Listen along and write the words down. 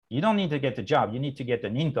You don't need to get a job. You need to get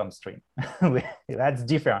an income stream. That's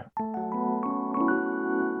different.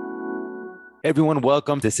 Everyone,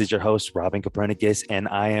 welcome. This is your host, Robin Copernicus, and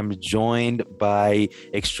I am joined by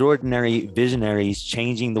extraordinary visionaries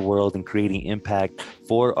changing the world and creating impact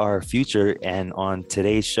for our future. And on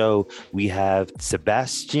today's show, we have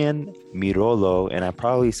Sebastian Mirolo. And I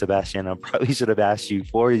probably should have asked you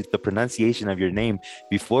for the pronunciation of your name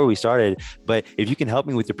before we started. But if you can help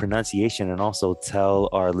me with the pronunciation and also tell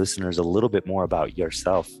our listeners a little bit more about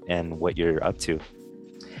yourself and what you're up to.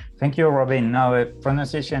 Thank you, Robin. No,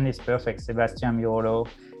 pronunciation is perfect. Sebastian Mirolo.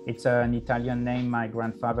 It's an Italian name. My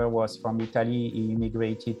grandfather was from Italy. He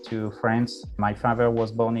immigrated to France. My father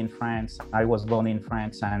was born in France. I was born in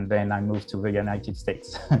France, and then I moved to the United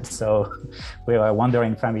States. So we're a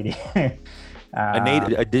wandering family.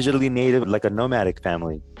 A digitally native, like a nomadic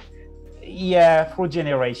family. Yeah, through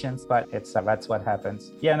generations, but that's what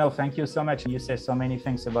happens. Yeah, no, thank you so much. You said so many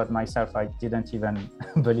things about myself. I didn't even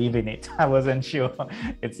believe in it. I wasn't sure.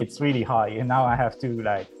 It's really hard. And now I have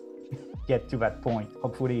to get to that point.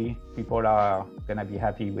 Hopefully people are going to be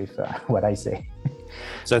happy with what I say.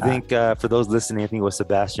 So I think for those listening, I think what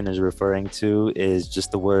Sebastian is referring to is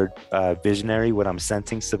just the word visionary. What I'm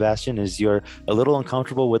sensing, Sebastian, is you're a little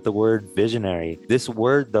uncomfortable with the word visionary. This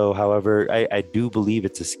word, though, however, I do believe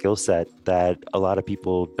it's a skill set that a lot of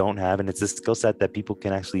people don't have. And it's a skill set that people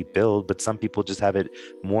can actually build, but some people just have it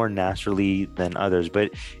more naturally than others.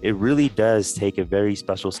 But it really does take a very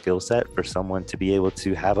special skill set for someone to be able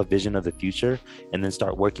to have a vision of the future and then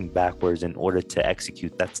start working backwards in order to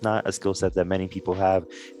execute. That's not a skill set that many people have,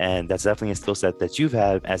 and that's definitely a skill set that you've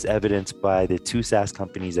had, as evidenced by the 2 SaaS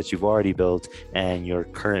companies that you've already built and your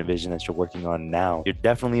current vision that you're working on now. You're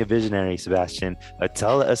definitely a visionary, Sebastian.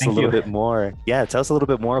 Tell us a little bit more. Yeah, tell us a little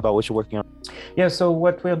bit more about what you're working on. Yeah, so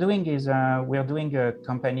what we're doing is we're doing a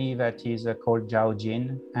company that is called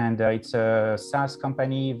Zhaojin, and it's a SaaS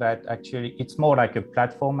company that actually, it's more like a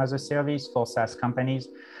platform as a service for SaaS companies.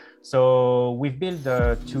 So we've built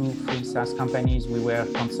 2 free SaaS companies. We were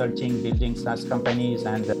consulting, building SaaS companies.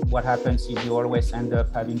 And what happens is you always end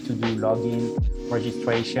up having to do login,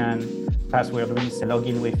 registration, password reset,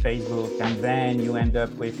 login with Facebook. And then you end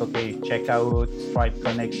up with, checkout, Stripe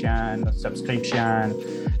connection,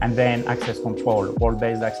 subscription, and then access control,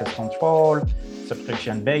 role-based access control,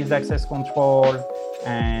 subscription-based access control.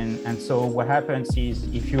 And so what happens is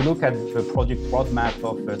if you look at the product roadmap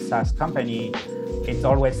of a SaaS company, it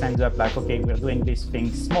always ends up like, we're doing this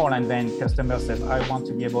thing small, and then customer says, I want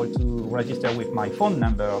to be able to register with my phone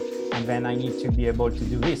number, and then I need to be able to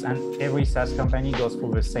do this. And every SaaS company goes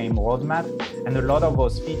through the same roadmap. And a lot of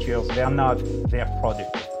those features, they're not their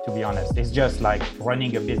product, to be honest. It's just like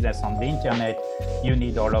running a business on the internet. You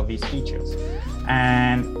need all of these features.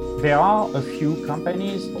 And there are a few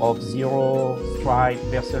companies of Xero, Stripe.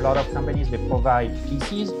 There's a lot of companies that provide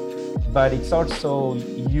PCs, but it's also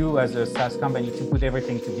you as a SaaS company to put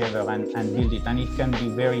everything together and build it. And it can be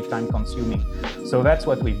very time consuming. So that's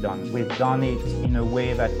what we've done. We've done it in a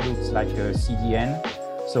way that looks like a CDN.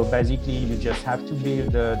 So basically you just have to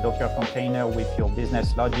build a Docker container with your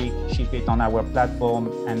business logic, ship it on our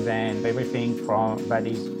platform, and then everything from that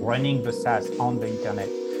is running the SaaS on the internet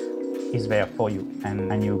is there for you,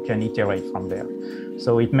 and you can iterate from there.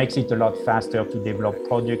 So it makes it a lot faster to develop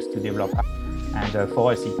projects, to develop apps. And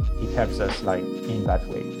for us, it helps us in that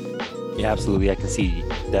way. Yeah, absolutely. I can see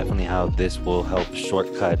definitely how this will help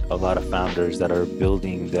shortcut a lot of founders that are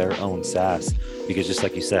building their own SaaS, because just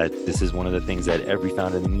like you said, this is one of the things that every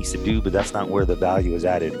founder needs to do, but that's not where the value is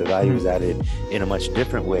added. The value is added in a much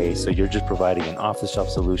different way. So you're just providing an off-the-shelf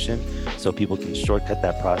solution so people can shortcut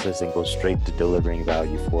that process and go straight to delivering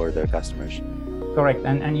value for their customers. Correct.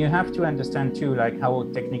 And you have to understand too, how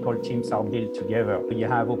technical teams are built together. You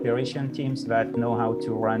have operation teams that know how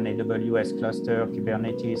to run AWS cluster,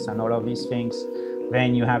 Kubernetes, and all of these things.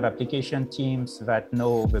 Then you have application teams that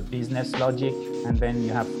know the business logic. And then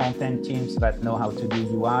you have front-end teams that know how to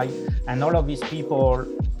do UI. And all of these people,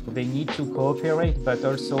 they need to cooperate, but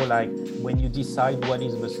also when you decide what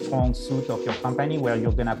is the strong suit of your company, where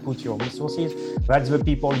you're going to put your resources, that's the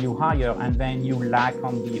people you hire, and then you lack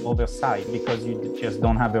on the other side because you just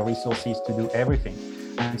don't have the resources to do everything.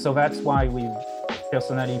 And so that's why we've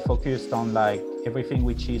personally focused on everything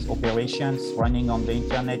which is operations, running on the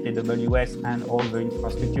internet, AWS, and all the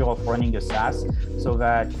infrastructure of running a SaaS, so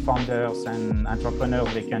that founders and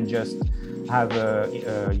entrepreneurs, they can just have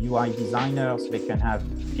UI designers, they can have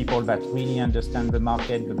people that really understand the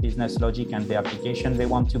market, the business logic, and the application they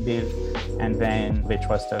want to build, and then they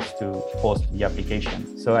trust us to host the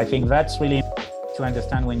application. So I think that's really to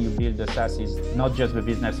understand when you build a SaaS is not just the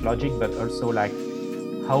business logic, but also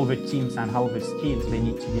how the teams and how the skills, they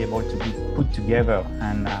need to be able to be put together.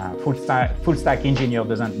 And full stack engineer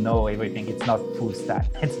doesn't know everything. It's not full stack.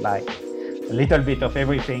 It's like a little bit of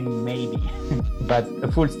everything, maybe, but a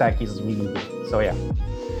full stack is really good. So yeah.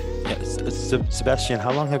 Yes. Sebastian,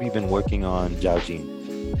 how long have you been working on Zhaojin?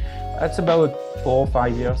 That's about 4 or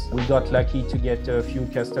 5 years. We got lucky to get a few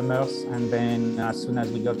customers, and then as soon as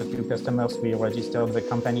we got a few customers, we registered the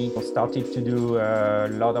company. We started to do a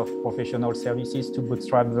lot of professional services to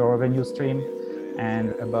bootstrap the revenue stream. And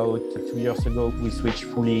about 2 years ago, we switched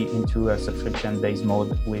fully into a subscription-based mode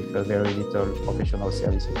with very little professional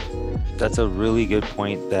services. That's a really good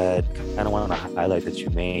point that I kind of want to highlight that you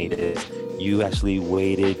made is you actually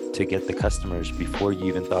waited to get the customers before you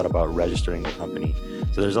even thought about registering the company.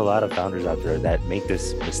 So there's a lot of founders out there that make this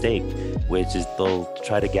mistake, which is they'll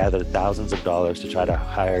try to gather thousands of dollars to try to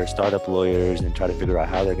hire startup lawyers and try to figure out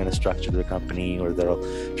how they're going to structure their company, or they'll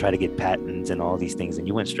try to get patents and all these things. And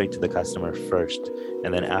you went straight to the customer first. And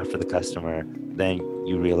then after the customer, then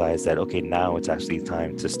you realize that, okay, now it's actually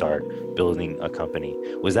time to start building a company.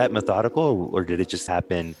 Was that methodical, or did it just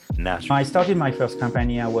happen naturally? I started my first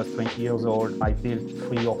company, I was 20 years old. I built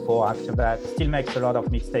 3 or 4 after that. Still makes a lot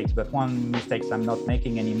of mistakes, but one mistake I'm not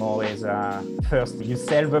making anymore is first you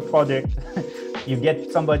sell the product, you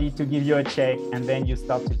get somebody to give you a check, and then you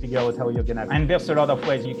start to figure out how you're gonna. And there's a lot of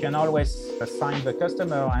ways. You can always assign the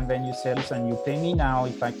customer, and then you say, listen, you pay me now.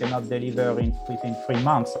 If I cannot deliver within 3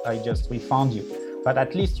 months, I just refund you. But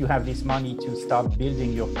at least you have this money to start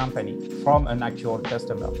building your company from an actual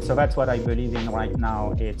customer. So that's what I believe in right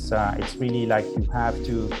now. It's really like you have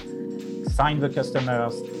to sign the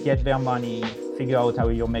customers, get their money, figure out how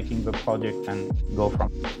you're making the product, and go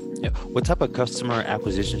from. Yeah. What type of customer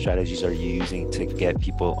acquisition strategies are you using to get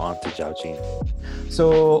people onto Zhaojin?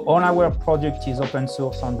 So all our product is open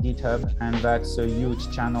source on GitHub, and that's a huge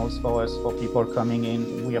channel for us, for people coming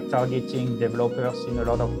in. We are targeting developers in a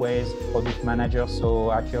lot of ways, product managers,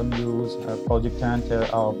 so Hacker News, Product Hunt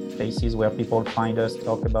are places where people find us,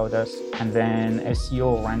 talk about us, and then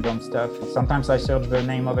SEO, random stuff. Sometimes I search the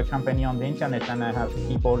name of a company on the internet, and I have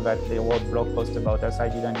people that they wrote blog posts about us I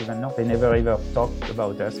didn't even know. They never ever talked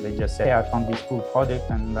about us. They just say, hey, I found this cool product,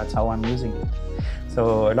 and that's how I'm using it.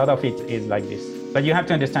 So a lot of it is like this. But you have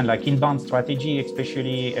to understand, like inbound strategy,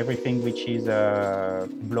 especially everything which is a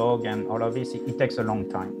blog and all of this, it takes a long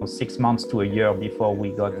time, 6 months to a year before we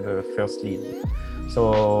got the first lead.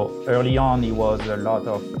 So early on, it was a lot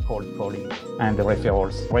of cold calling and the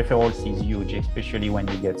referrals. Referrals is huge, especially when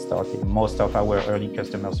you get started. Most of our early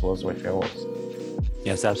customers was referrals.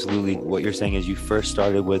 Yes, absolutely. What you're saying is you first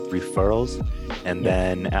started with referrals, and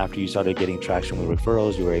then after you started getting traction with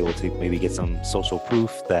referrals, you were able to maybe get some social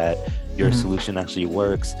proof that your solution actually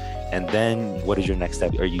works. And then what is your next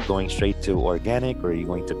step? Are you going straight to organic, or are you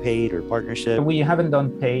going to paid or partnership? We haven't done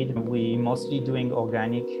paid. We mostly doing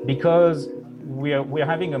organic because we're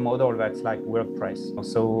having a model that's like WordPress.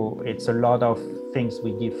 So it's a lot of things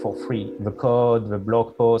we give for free, the code, the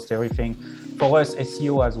blog post, everything. For us,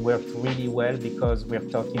 SEO has worked really well because we're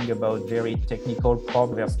talking about very technical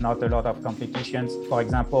problems. There's not a lot of competitions. For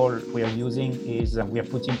example, we're using is we're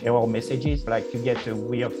putting error messages, like you get a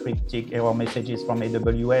weird cryptic error messages from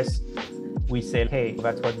AWS. We say, hey,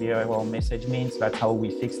 that's what the error message means. That's how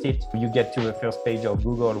we fixed it. You get to the first page of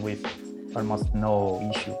Google with almost no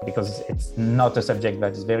issue because it's not a subject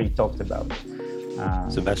that is very talked about.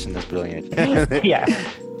 Sebastian, that's brilliant. Yeah.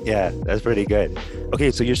 Yeah, that's pretty good. Okay,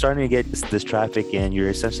 so you're starting to get this traffic in. You're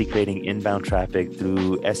essentially creating inbound traffic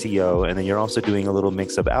through SEO, and then you're also doing a little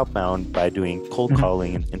mix of outbound by doing cold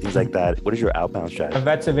calling and things like that. What is your outbound strategy?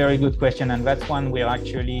 That's a very good question, and that's one we're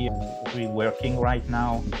actually reworking right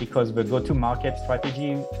now because the go-to-market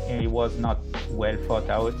strategy was not well thought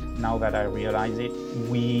out. Now that I realize it,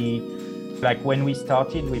 when we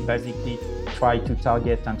started, we basically try to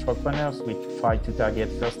target entrepreneurs, we try to target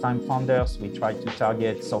first-time founders, we try to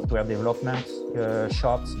target software development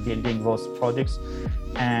shops building those products.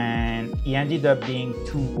 And it ended up being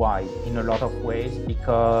too wide in a lot of ways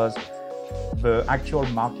because the actual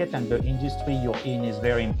market and the industry you're in is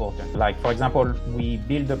very important. Like, for example, we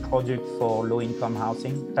build a product for low-income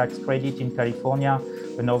housing tax credit in California,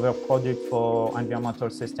 another product for environmental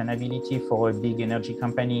sustainability for a big energy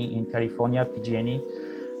company in California, PG&E.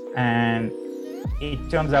 And it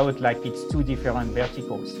turns out like it's two different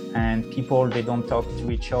verticals and people, they don't talk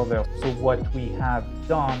to each other. So what we have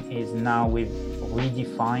done is now we've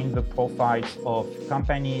redefined the profiles of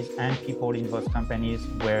companies and people in those companies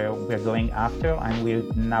where we're going after, and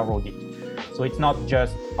we've narrowed it. So it's not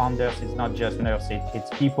just founders, it's not just nurses, it's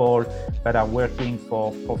people that are working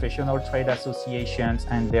for professional trade associations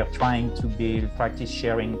and they're trying to build practice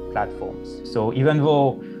sharing platforms. So even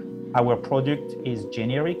though our product is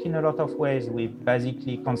generic in a lot of ways, we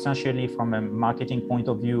basically conscientiously from a marketing point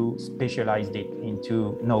of view specialized it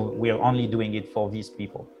into, no, we're only doing it for these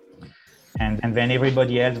people. And then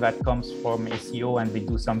everybody else that comes from SEO and we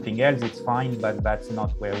do something else, it's fine, but that's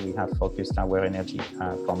not where we have focused our energy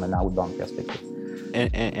from an outbound perspective.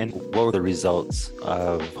 And what were the results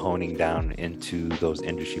of honing down into those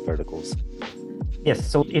industry verticals? Yes,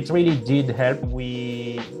 so it really did help.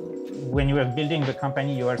 When you are building the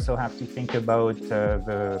company, you also have to think about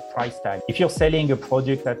the price tag. If you're selling a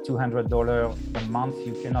product at $200 a month,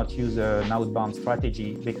 you cannot use an outbound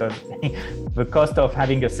strategy because the cost of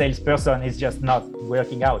having a salesperson is just not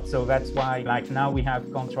working out. So that's why, like now we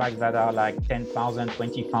have contracts that are like $10,000,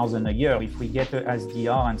 $20,000 a year. If we get a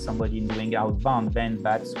SDR and somebody doing outbound, then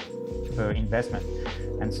that's the investment.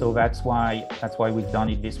 And so that's why we've done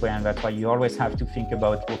it this way. And that's why you always have to think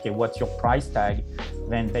about, okay, what's your price tag?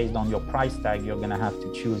 Then based on your price tag, you're going to have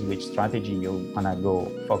to choose which strategy you're going to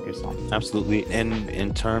go focus on. Absolutely. And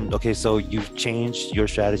in terms, okay, so you've changed your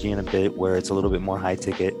strategy in a bit where it's a little bit more high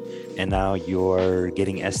ticket, and now you're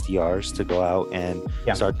getting SDRs to go out and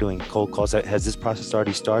start doing cold calls. Has this process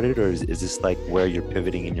already started, or is this like where you're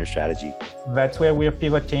pivoting in your strategy? That's where we're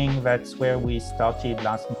pivoting. That's where we started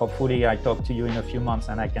last month. Hopefully I talk to you in a few months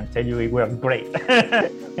and I can tell you it worked great.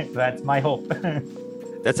 That's my hope.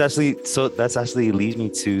 That's actually leads me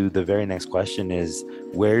to the very next question is,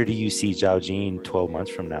 where do you see Zhaojin 12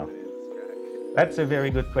 months from now? That's a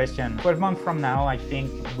very good question. 12 months from now, I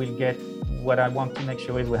think we'll get, what I want to make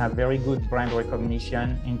sure is we have very good brand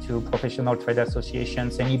recognition into professional trade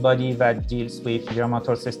associations. Anybody that deals with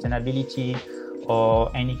environmental sustainability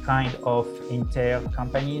or any kind of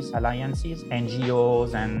inter-companies, alliances,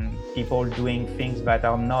 NGOs, and people doing things that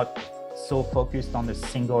are not so focused on a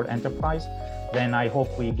single enterprise, then I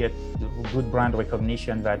hope we get good brand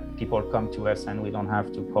recognition that people come to us and we don't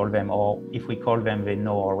have to call them, or if we call them, they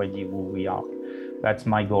know already who we are. That's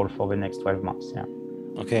my goal for the next 12 months, yeah.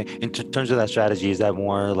 Okay, in terms of that strategy, is that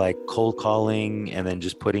more like cold calling and then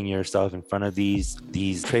just putting yourself in front of these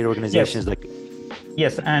trade organizations? Yes.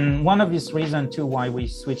 Yes, and one of these reasons too why we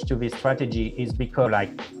switched to this strategy is because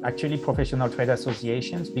actually professional trade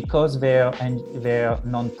associations, because they're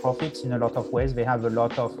non-profits in a lot of ways, they have a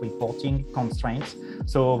lot of reporting constraints.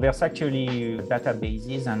 So there's actually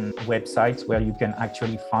databases and websites where you can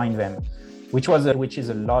actually find them, which is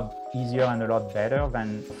a lot easier and a lot better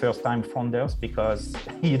than first-time founders, because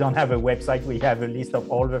you don't have a website where you have a list of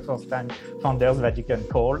all the first-time founders that you can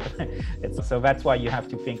call. So that's why you have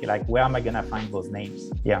to think like, where am I going to find those names?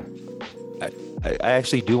 Yeah. I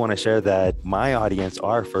actually do want to share that my audience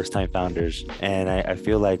are first-time founders, and I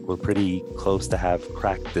feel like we're pretty close to have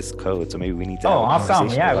cracked this code. So maybe we need to. Oh, awesome!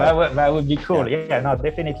 Yeah, that would be cool. Yeah, no,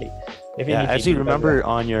 definitely. Yeah, I actually remember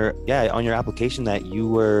on your application that you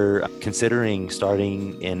were considering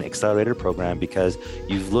starting an accelerator program, because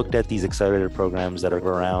you've looked at these accelerator programs that are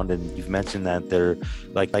around, and you've mentioned that they're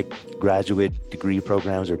like graduate degree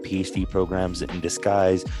programs or PhD programs in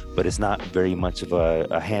disguise, but it's not very much of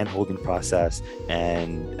a hand-holding process,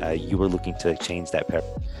 and you were looking to change that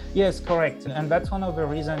paradigm. Yes, correct. And that's one of the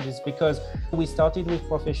reasons, is because we started with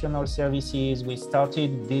professional services. We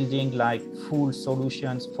started building like full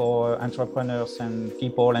solutions for entrepreneurs and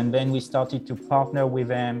people, and then we started to partner with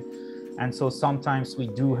them. And so sometimes we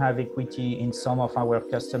do have equity in some of our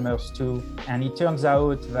customers too. And it turns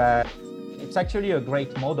out that it's actually a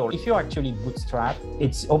great model. If you actually bootstrap,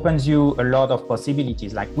 it opens you a lot of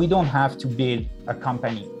possibilities. Like, we don't have to build a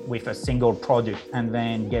company with a single product and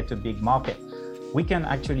then get a big market. We can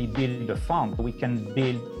actually build a fund. We can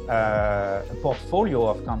build a portfolio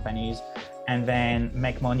of companies and then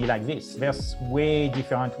make money like this. There's way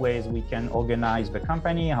different ways we can organize the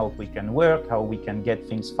company, how we can work, how we can get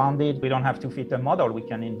things funded. We don't have to fit a model. We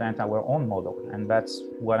can invent our own model. And that's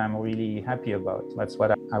what I'm really happy about. That's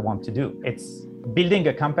what I want to do. It's building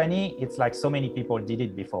a company. It's like so many people did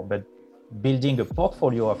it before, but building a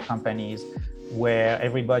portfolio of companies where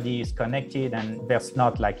everybody is connected, and there's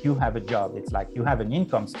not like you have a job. It's like you have an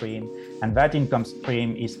income stream, and that income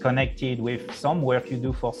stream is connected with some work you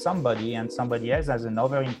do for somebody, and somebody else has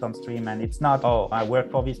another income stream. And it's not, oh, I work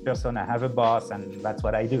for this person, I have a boss, and that's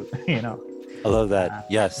what I do, you know? I love that.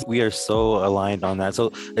 Yes, we are so aligned on that.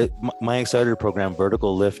 So my accelerator program,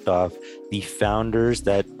 Vertical Liftoff, the founders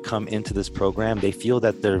that come into this program, they feel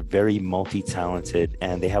that they're very multi-talented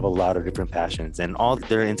and they have a lot of different passions. And all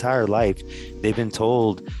their entire life, they've been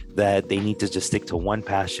told that they need to just stick to one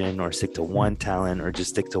passion or stick to one talent or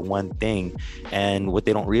just stick to one thing. And what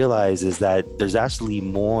they don't realize is that there's actually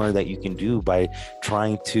more that you can do by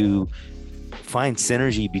trying to find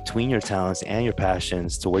synergy between your talents and your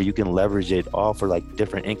passions to where you can leverage it all for like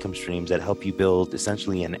different income streams that help you build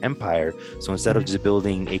essentially an empire. So instead of just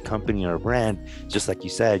building a company or a brand, just like you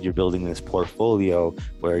said, you're building this portfolio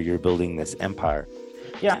where you're building this empire.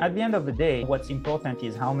 Yeah, at the end of the day, what's important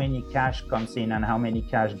is how many cash comes in and how many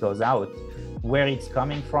cash goes out. Where it's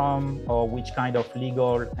coming from or which kind of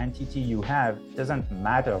legal entity you have doesn't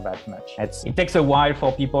matter that much. It takes a while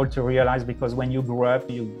for people to realize, because when you grow up,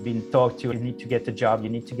 you've been taught to, you need to get a job, you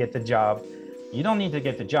need to get a job. You don't need to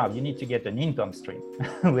get a job, you need to get an income stream.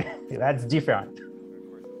 That's different.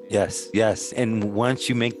 Yes. And once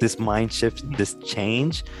you make this mind shift, this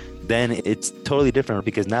change, then it's totally different,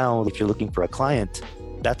 because now if you're looking for a client,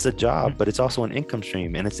 that's a job, but it's also an income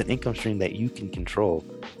stream, and it's an income stream that you can control.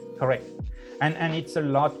 Correct. And it's a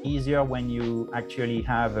lot easier when you actually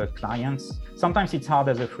have clients. Sometimes it's hard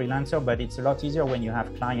as a freelancer, but it's a lot easier when you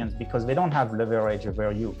have clients because they don't have leverage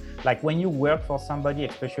over you. Like when you work for somebody,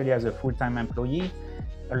 especially as a full-time employee,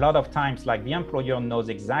 a lot of times like the employer knows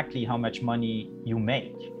exactly how much money you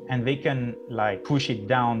make and they can like push it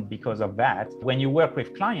down because of that. When you work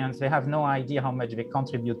with clients, they have no idea how much they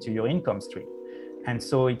contribute to your income stream. And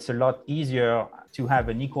so it's a lot easier to have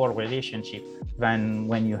an equal relationship than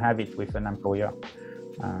when you have it with an employer.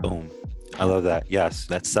 Boom. I love that. Yes,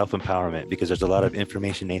 that's self-empowerment, because there's a lot of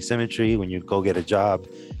information asymmetry when you go get a job,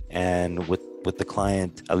 and with the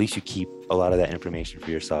client, at least you keep a lot of that information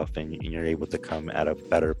for yourself, and you're able to come at a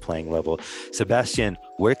better playing level. Sebastian,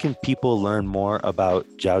 where can people learn more about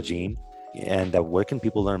Zhaojin, and where can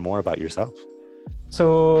people learn more about yourself?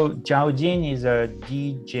 So Zhaojin is a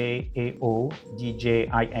DJAO,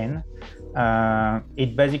 DJIN.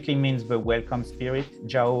 It basically means the welcome spirit.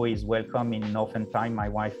 Jao is welcome in Northern Thai. My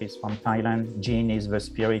wife is from Thailand. Jin is the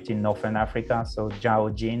spirit in Northern Africa. So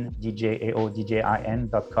Zhaojin, DJAO,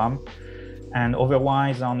 DJIN.com. And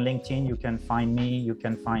otherwise on LinkedIn, you can find me, you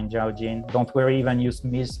can find Zhaojin. Don't worry, even you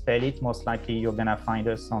misspell it, most likely you're gonna find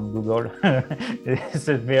us on Google. It's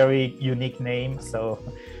a very unique name.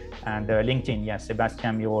 And LinkedIn, yes,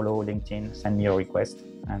 Sebastian Mirolo, LinkedIn, send me a request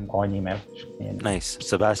or an email. Nice.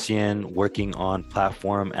 Sebastian working on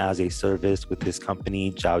platform as a service with his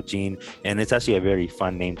company, Zhaojin. And it's actually a very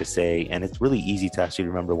fun name to say. And it's really easy to actually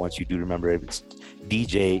remember once you do remember it. It's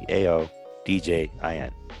DJAO,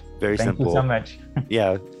 DJIN. Very simple. Thank you so much.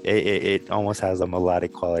 Yeah, it almost has a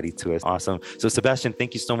melodic quality to it. Awesome. So Sebastian,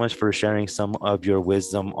 thank you so much for sharing some of your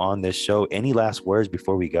wisdom on this show. Any last words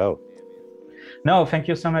before we go? No, thank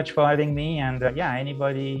you so much for having me. And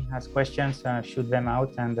anybody has questions, shoot them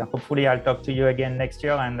out. And hopefully I'll talk to you again next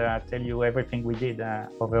year and tell you everything we did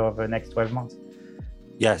over the next 12 months.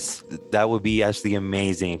 Yes, that would be actually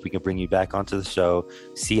amazing if we can bring you back onto the show,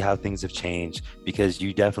 see how things have changed, because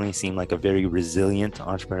you definitely seem like a very resilient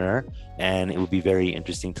entrepreneur, and it would be very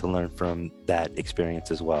interesting to learn from that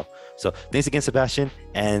experience as well. So thanks again, Sebastian,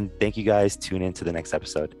 and thank you guys. Tune in to the next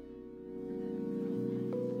episode.